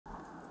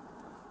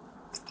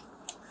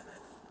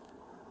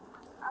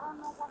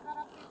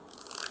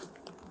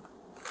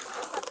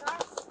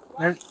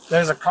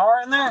There's a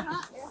car in there?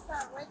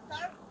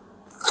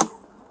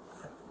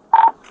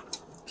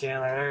 Yeah,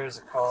 there's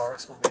a car.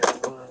 It's going to be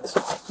in the woods.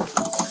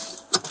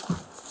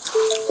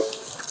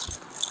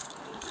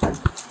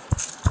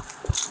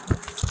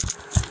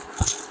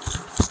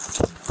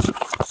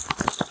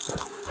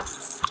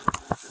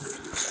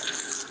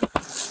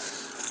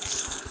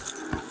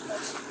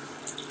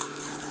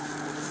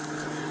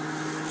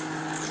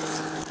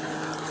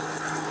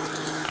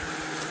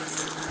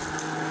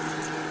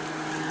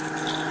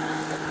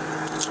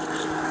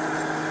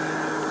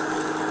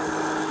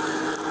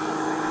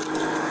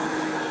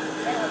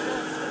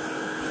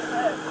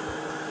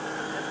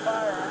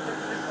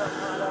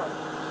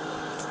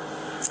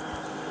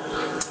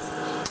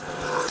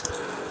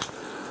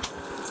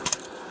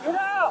 Get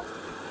out!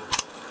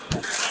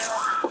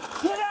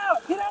 Get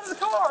out! Get out of the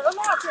car!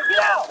 Unlock it! Get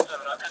out!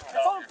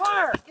 It's on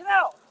fire! Get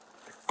out!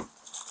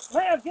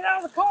 Man, get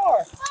out of the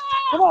car!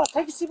 Come on,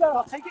 take your seatbelt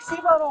off. Take your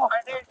seatbelt off.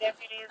 Are there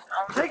deputies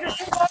on Take your the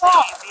seatbelt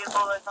off.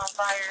 vehicle that's on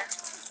fire?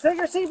 Take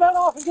your seatbelt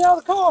off and get out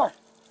of the car.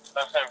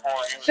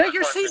 Take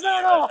your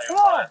seatbelt off. Come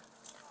on.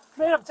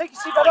 Ma'am, take your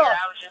seatbelt off.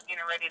 I was just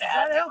getting ready to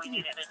ask if we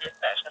needed to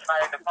dispatch the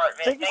fire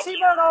department. Take your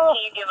seatbelt off.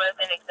 Can you give us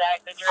an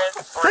exact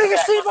address? Take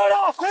your seatbelt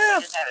off,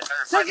 ma'am.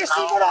 Take your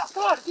seatbelt off.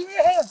 Come on, give me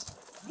your hands.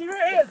 Give me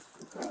your hands.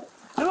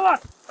 Come on.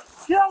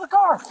 Get out of the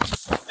car.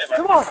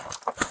 Come on.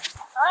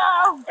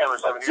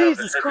 Oh,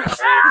 Jesus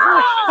Christ.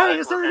 Hey,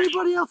 is there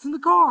anybody else in the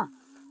car?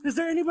 Is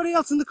there anybody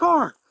else in the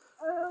car?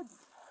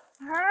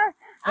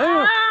 Hey,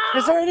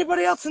 is there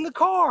anybody else in the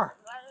car?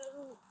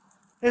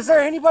 Is there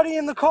anybody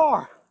in the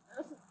car?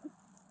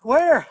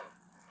 Where?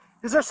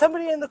 Is there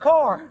somebody in the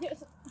car?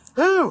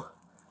 Who?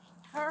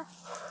 Her.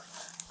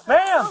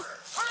 Ma'am.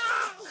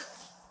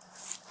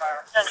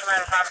 Central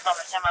Motor Fire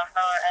Department 10 miles per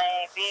hour,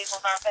 a vehicle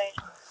fire page.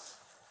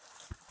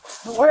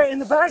 Where? In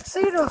the back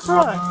seat or the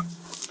front?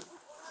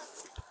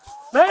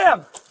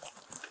 Ma'am.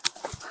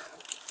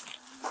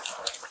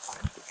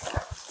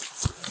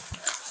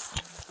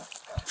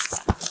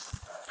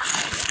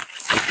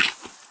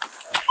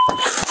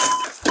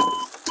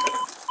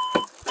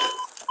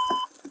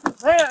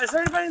 Ma'am, is there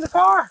anybody in the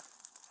car?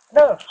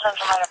 No.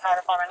 Central Motor Fire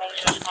Department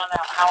needs to respond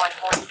out Highway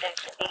 46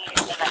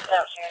 East in that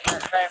South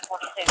Sheriff Road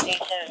 46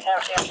 East in the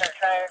South Sheriff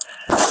Road.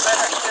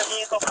 Reference to the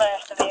vehicle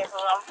crash, the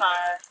vehicle on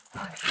fire.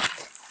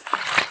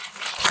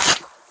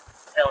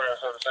 Area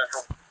Soda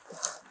Central.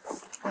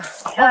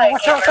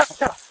 Watch out,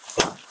 watch out.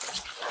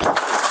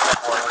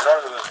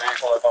 Regarding this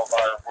vehicle that's on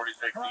fire,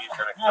 46 East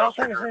and I don't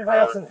think there's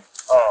anybody else in it.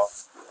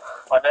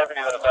 My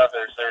deputy that's out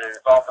there stated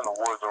it's off in the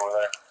woods over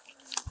there.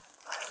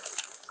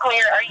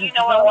 Clear, are you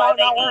knowing why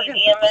they need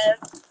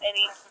EMS?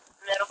 Any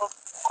medical?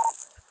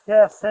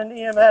 Yes, send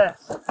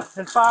EMS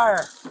and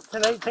fire.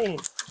 1018.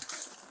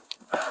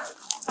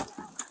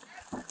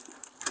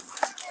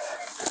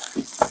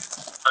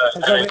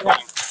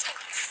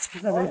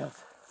 There's nobody else.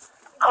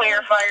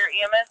 Clear, fire,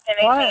 EMS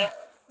 1018.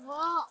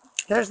 Whoa.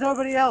 There's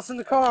nobody else in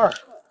the car.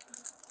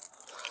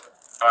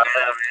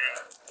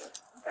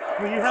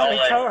 Will you help me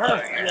tow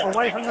her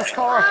away from this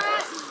car?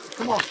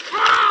 Come on.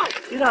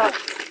 Get up.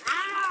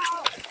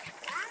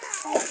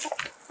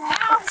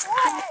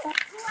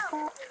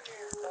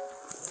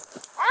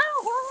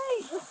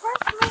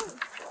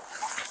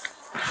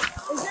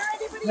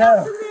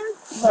 No,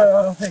 no,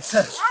 I don't think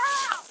so.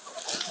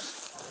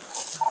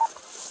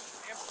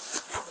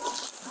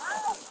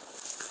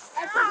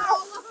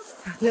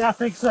 Yeah, I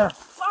think so.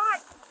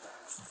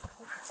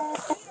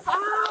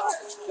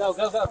 Go,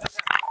 go, go.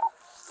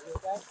 You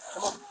okay?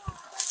 Come on.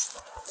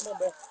 Come on,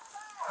 Bill.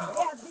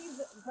 Yeah, these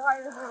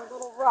tires are a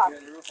little rough. I'm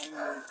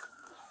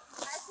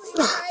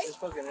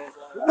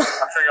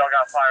sure y'all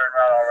got fired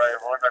right already. It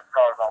looks like the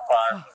car's on fire.